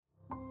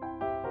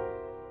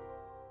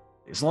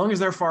As long as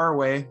they're far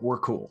away, we're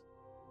cool.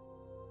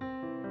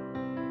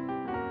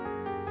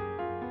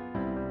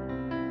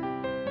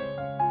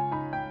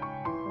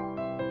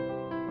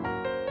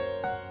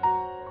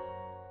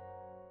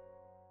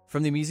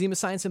 From the Museum of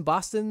Science in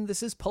Boston,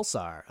 this is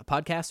Pulsar, a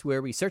podcast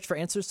where we search for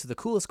answers to the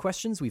coolest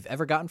questions we've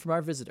ever gotten from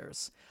our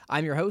visitors.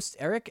 I'm your host,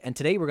 Eric, and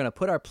today we're going to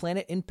put our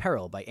planet in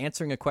peril by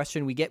answering a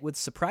question we get with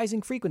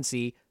surprising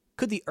frequency: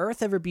 could the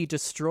Earth ever be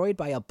destroyed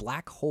by a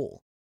black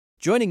hole?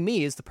 Joining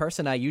me is the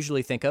person I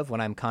usually think of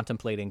when I'm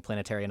contemplating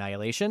planetary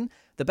annihilation,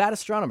 the bad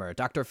astronomer,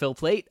 Dr. Phil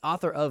Plait,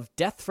 author of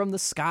Death from the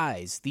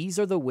Skies: These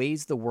Are the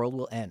Ways the World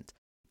Will End.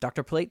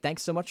 Dr. Plait,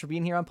 thanks so much for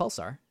being here on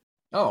Pulsar.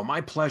 Oh,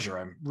 my pleasure.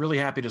 I'm really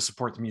happy to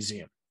support the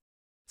museum.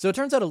 So it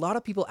turns out a lot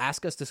of people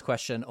ask us this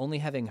question only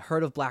having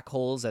heard of black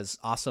holes as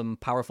awesome,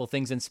 powerful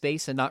things in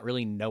space and not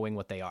really knowing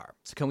what they are.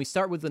 So can we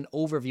start with an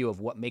overview of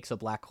what makes a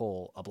black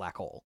hole a black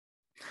hole?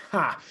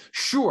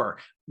 Sure.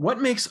 What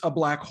makes a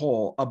black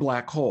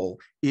hole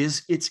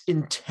is its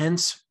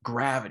intense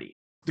gravity.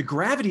 The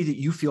gravity that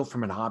you feel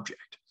from an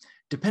object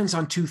depends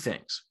on two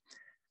things: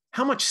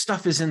 how much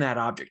stuff is in that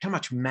object, how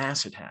much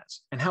mass it has,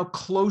 and how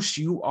close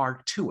you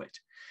are to it.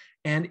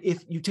 And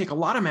if you take a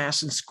lot of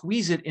mass and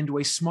squeeze it into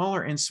a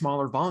smaller and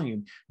smaller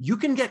volume, you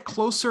can get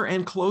closer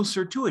and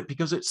closer to it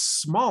because it's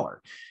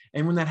smaller.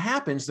 And when that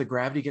happens, the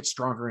gravity gets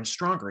stronger and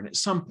stronger. And at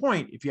some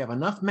point, if you have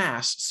enough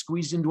mass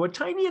squeezed into a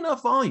tiny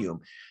enough volume,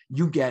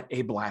 you get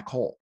a black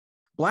hole.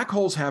 Black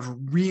holes have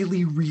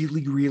really,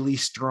 really, really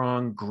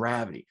strong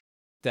gravity.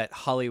 That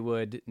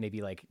Hollywood,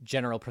 maybe like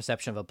general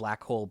perception of a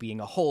black hole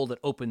being a hole that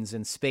opens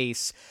in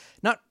space,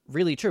 not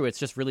really true. It's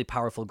just really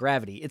powerful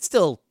gravity. It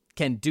still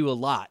can do a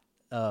lot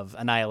of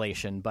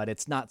annihilation, but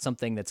it's not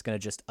something that's going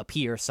to just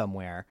appear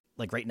somewhere,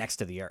 like right next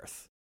to the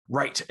Earth.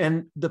 Right.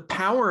 And the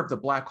power of the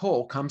black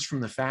hole comes from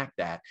the fact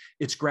that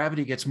its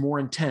gravity gets more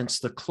intense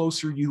the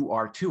closer you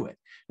are to it.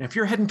 And if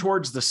you're heading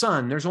towards the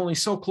sun, there's only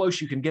so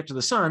close you can get to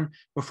the sun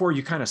before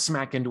you kind of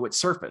smack into its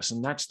surface.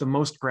 And that's the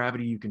most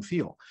gravity you can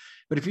feel.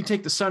 But if you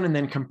take the sun and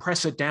then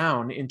compress it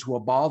down into a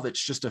ball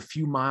that's just a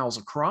few miles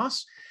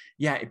across,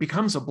 it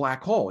becomes a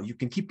black hole. You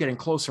can keep getting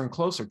closer and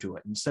closer to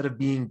it. Instead of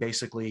being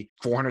basically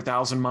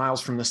 400,000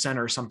 miles from the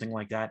center or something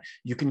like that,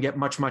 you can get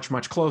much, much,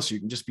 much closer. You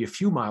can just be a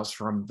few miles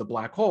from the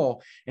black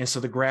hole. And so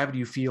the gravity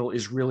you feel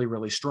is really,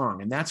 really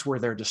strong. And that's where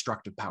their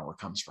destructive power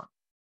comes from.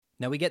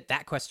 Now, we get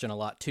that question a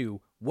lot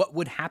too. What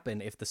would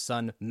happen if the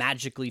sun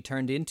magically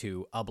turned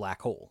into a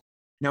black hole?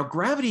 Now,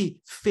 gravity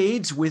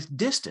fades with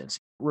distance.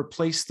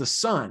 Replace the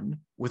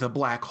sun with a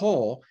black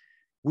hole,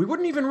 we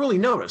wouldn't even really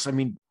notice. I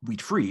mean, we'd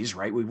freeze,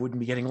 right? We wouldn't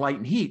be getting light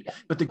and heat,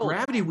 but the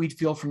gravity we'd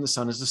feel from the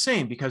sun is the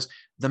same because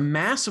the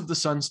mass of the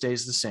sun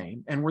stays the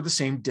same and we're the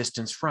same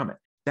distance from it.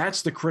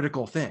 That's the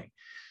critical thing.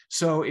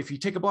 So if you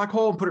take a black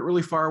hole and put it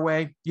really far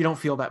away, you don't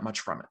feel that much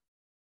from it.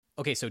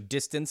 Okay, so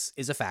distance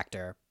is a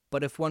factor,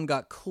 but if one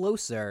got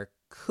closer,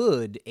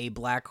 could a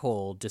black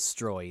hole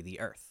destroy the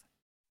Earth?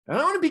 And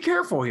I want to be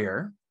careful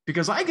here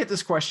because I get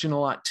this question a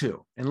lot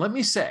too. And let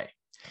me say,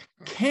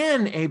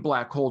 can a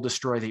black hole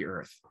destroy the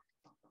Earth?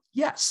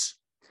 Yes.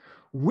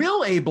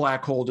 Will a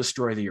black hole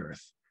destroy the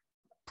Earth?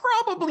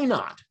 Probably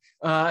not.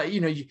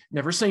 You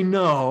never say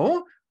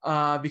no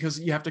because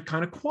you have to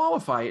kind of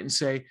qualify it and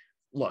say,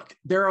 look,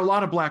 there are a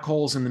lot of black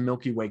holes in the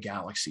Milky Way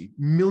galaxy,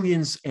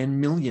 millions and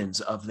millions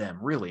of them,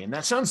 really. And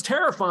that sounds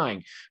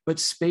terrifying, but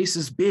space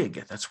is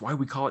big. That's why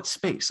we call it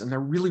space. And they're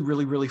really,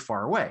 really, really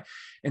far away.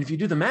 And if you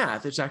do the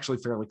math, it's actually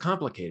fairly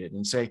complicated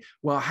and say,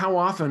 well, how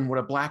often would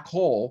a black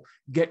hole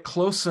get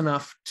close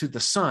enough to the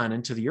sun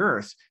and to the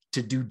Earth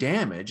to do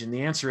damage? And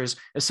the answer is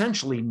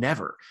essentially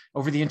never.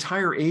 Over the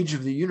entire age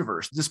of the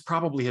universe, this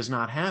probably has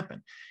not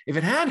happened. If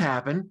it had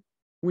happened,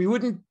 we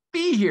wouldn't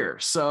be here.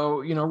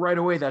 So, right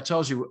away, that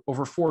tells you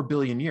over 4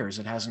 billion years,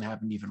 it hasn't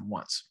happened even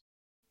once.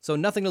 So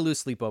nothing to lose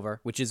sleep over,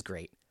 which is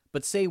great.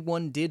 But say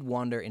one did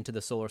wander into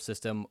the solar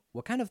system,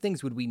 what kind of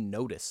things would we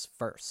notice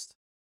first?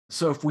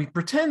 So if we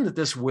pretend that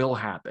this will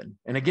happen,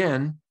 and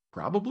again,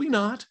 probably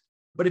not,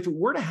 but if it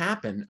were to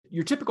happen,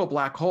 your typical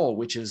black hole,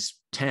 which is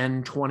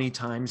 10, 20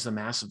 times the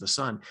mass of the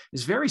sun,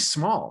 is very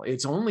small.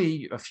 It's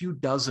only a few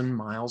dozen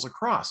miles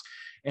across,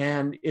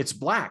 and it's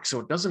black,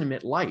 so it doesn't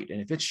emit light. And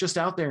if it's just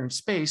out there in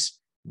space,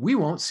 we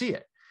won't see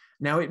it.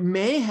 Now, it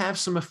may have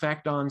some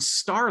effect on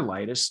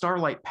starlight. As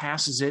starlight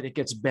passes it, it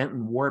gets bent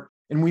and warped,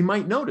 and we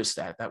might notice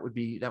that. That would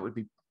be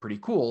pretty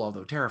cool,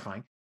 although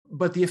terrifying.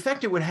 But the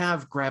effect it would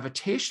have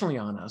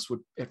gravitationally on us would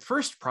at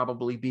first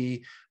probably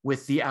be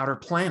with the outer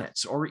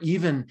planets, or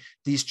even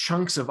these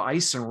chunks of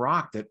ice and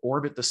rock that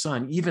orbit the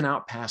sun, even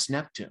out past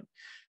Neptune.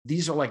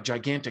 These are like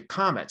gigantic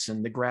comets,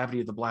 and the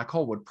gravity of the black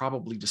hole would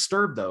probably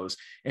disturb those.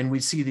 And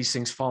we'd see these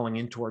things falling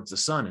in towards the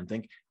sun and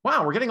think,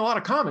 wow, we're getting a lot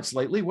of comets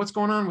lately. What's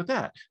going on with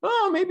that?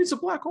 Oh, maybe it's a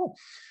black hole.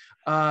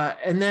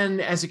 And then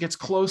as it gets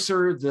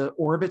closer, the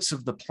orbits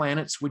of the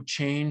planets would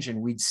change, and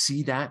we'd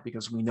see that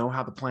because we know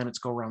how the planets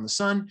go around the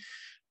sun.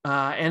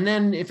 And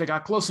then if it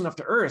got close enough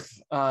to Earth,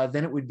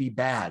 then it would be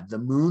bad. The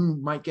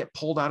moon might get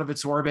pulled out of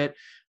its orbit.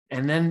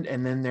 And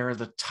then there are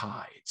the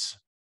tides.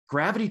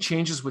 Gravity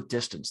changes with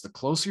distance. The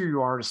closer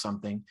you are to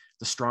something,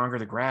 the stronger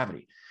the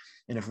gravity.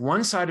 And if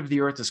one side of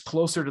the Earth is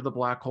closer to the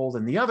black hole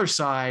than the other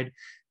side,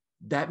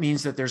 that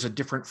means that there's a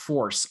different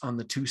force on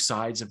the two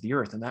sides of the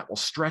Earth, and that will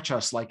stretch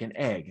us like an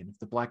egg. And if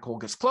the black hole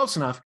gets close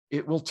enough,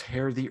 it will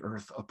tear the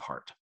Earth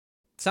apart.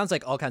 Sounds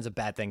like all kinds of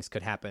bad things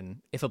could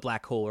happen if a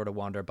black hole were to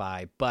wander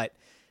by. But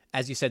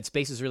as you said,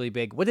 space is really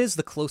big. What is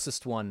the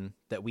closest one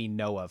that we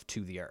know of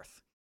to the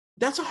Earth?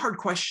 That's a hard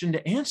question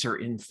to answer,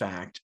 in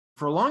fact.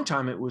 For a long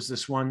time, it was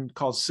this one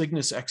called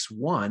Cygnus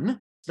X1.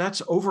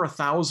 That's over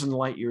 1,000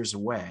 light years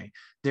away.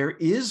 There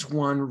is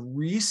one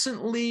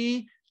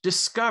recently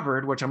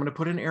discovered, which I'm going to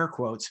put in air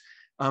quotes,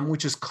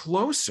 which is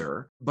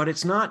closer, but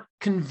it's not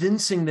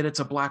convincing that it's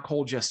a black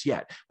hole just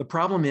yet. The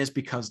problem is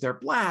because they're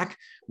black,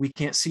 we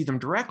can't see them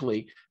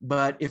directly,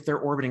 but if they're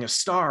orbiting a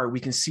star, we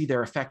can see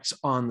their effects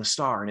on the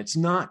star. And it's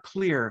not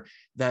clear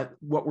that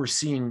what we're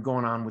seeing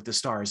going on with the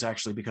star is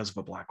actually because of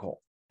a black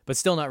hole. But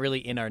still not really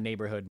in our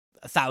neighborhood,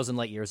 1,000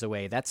 light years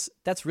away. That's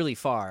really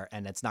far,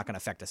 and it's not going to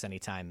affect us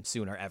anytime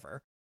soon or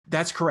ever.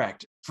 That's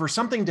correct. For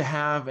something to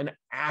have an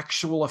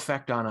actual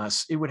effect on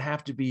us, it would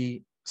have to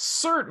be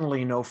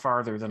certainly no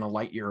farther than a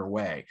light year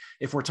away.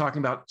 If we're talking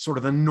about sort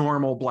of the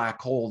normal black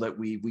hole that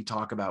we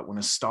talk about when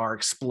a star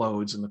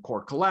explodes and the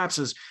core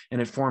collapses and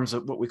it forms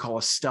what we call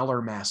a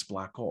stellar mass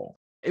black hole.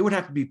 It would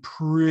have to be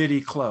pretty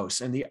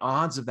close, and the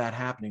odds of that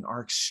happening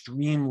are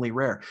extremely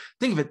rare.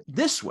 Think of it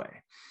this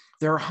way.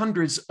 There are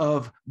hundreds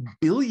of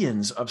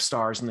billions of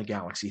stars in the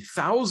galaxy,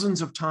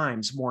 thousands of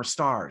times more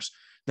stars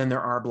than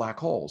there are black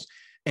holes.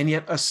 And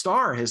yet a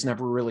star has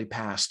never really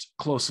passed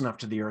close enough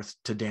to the Earth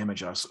to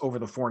damage us over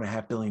the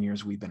 4.5 billion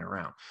years we've been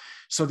around.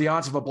 So the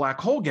odds of a black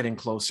hole getting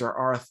closer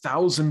are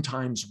 1,000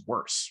 times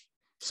worse.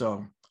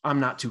 So I'm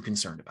not too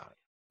concerned about it.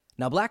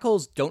 Now, black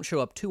holes don't show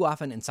up too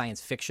often in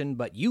science fiction,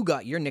 but you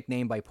got your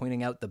nickname by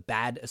pointing out the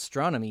bad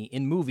astronomy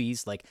in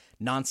movies like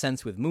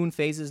nonsense with moon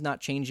phases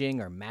not changing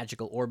or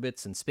magical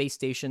orbits and space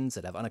stations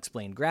that have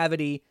unexplained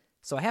gravity.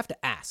 So I have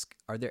to ask,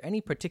 are there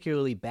any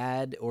particularly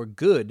bad or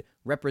good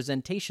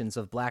representations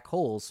of black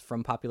holes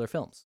from popular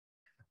films?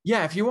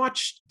 Yeah, if you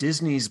watch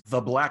Disney's The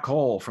Black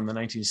Hole from the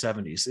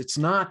 1970s, it's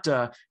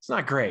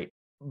not great.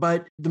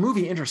 But the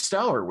movie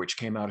Interstellar, which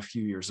came out a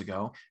few years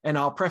ago, and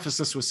I'll preface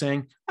this with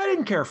saying, I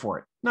didn't care for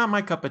it. Not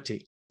my cup of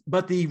tea.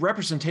 But the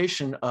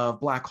representation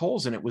of black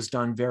holes in it was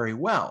done very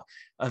well.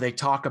 They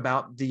talk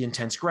about the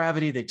intense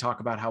gravity. They talk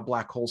about how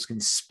black holes can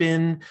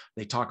spin.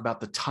 They talk about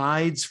the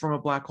tides from a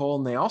black hole.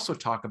 And they also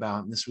talk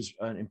about, and this was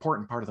an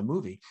important part of the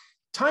movie,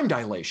 time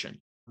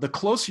dilation. The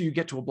closer you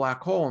get to a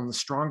black hole and the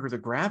stronger the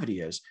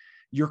gravity is,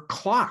 your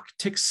clock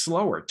ticks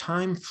slower.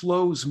 Time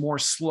flows more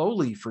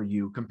slowly for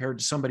you compared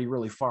to somebody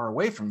really far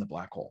away from the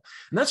black hole.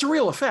 And that's a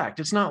real effect.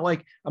 It's not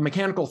like a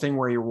mechanical thing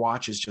where your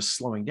watch is just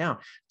slowing down.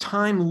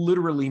 Time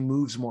literally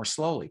moves more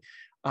slowly.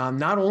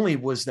 Not only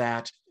was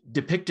that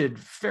depicted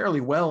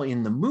fairly well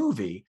in the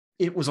movie,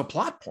 it was a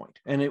plot point,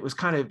 and it was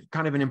kind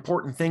of an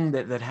important thing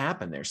that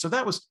happened there. So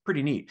that was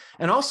pretty neat.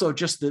 And also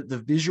just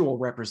the visual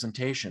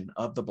representation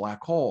of the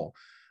black hole.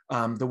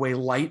 The way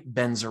light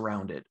bends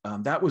around it.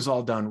 That was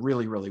all done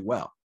really, really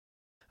well.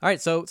 All right,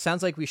 so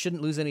sounds like we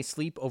shouldn't lose any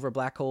sleep over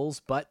black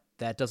holes, but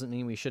that doesn't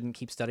mean we shouldn't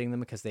keep studying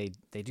them because they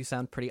do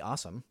sound pretty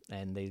awesome,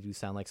 and they do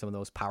sound like some of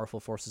those powerful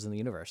forces in the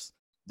universe.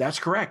 That's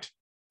correct.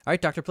 All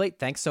right, Dr. Plate,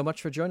 thanks so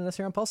much for joining us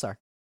here on Pulsar.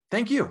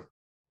 Thank you.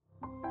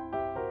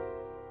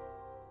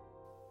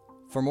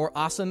 For more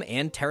awesome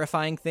and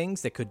terrifying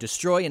things that could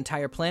destroy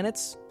entire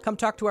planets, come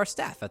talk to our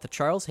staff at the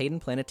Charles Hayden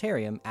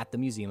Planetarium at the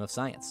Museum of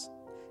Science.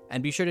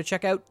 And be sure to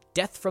check out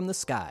Death from the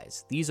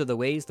Skies. These are the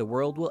ways the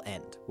world will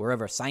end,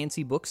 wherever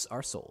science-y books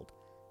are sold.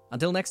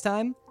 Until next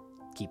time,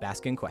 keep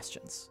asking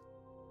questions.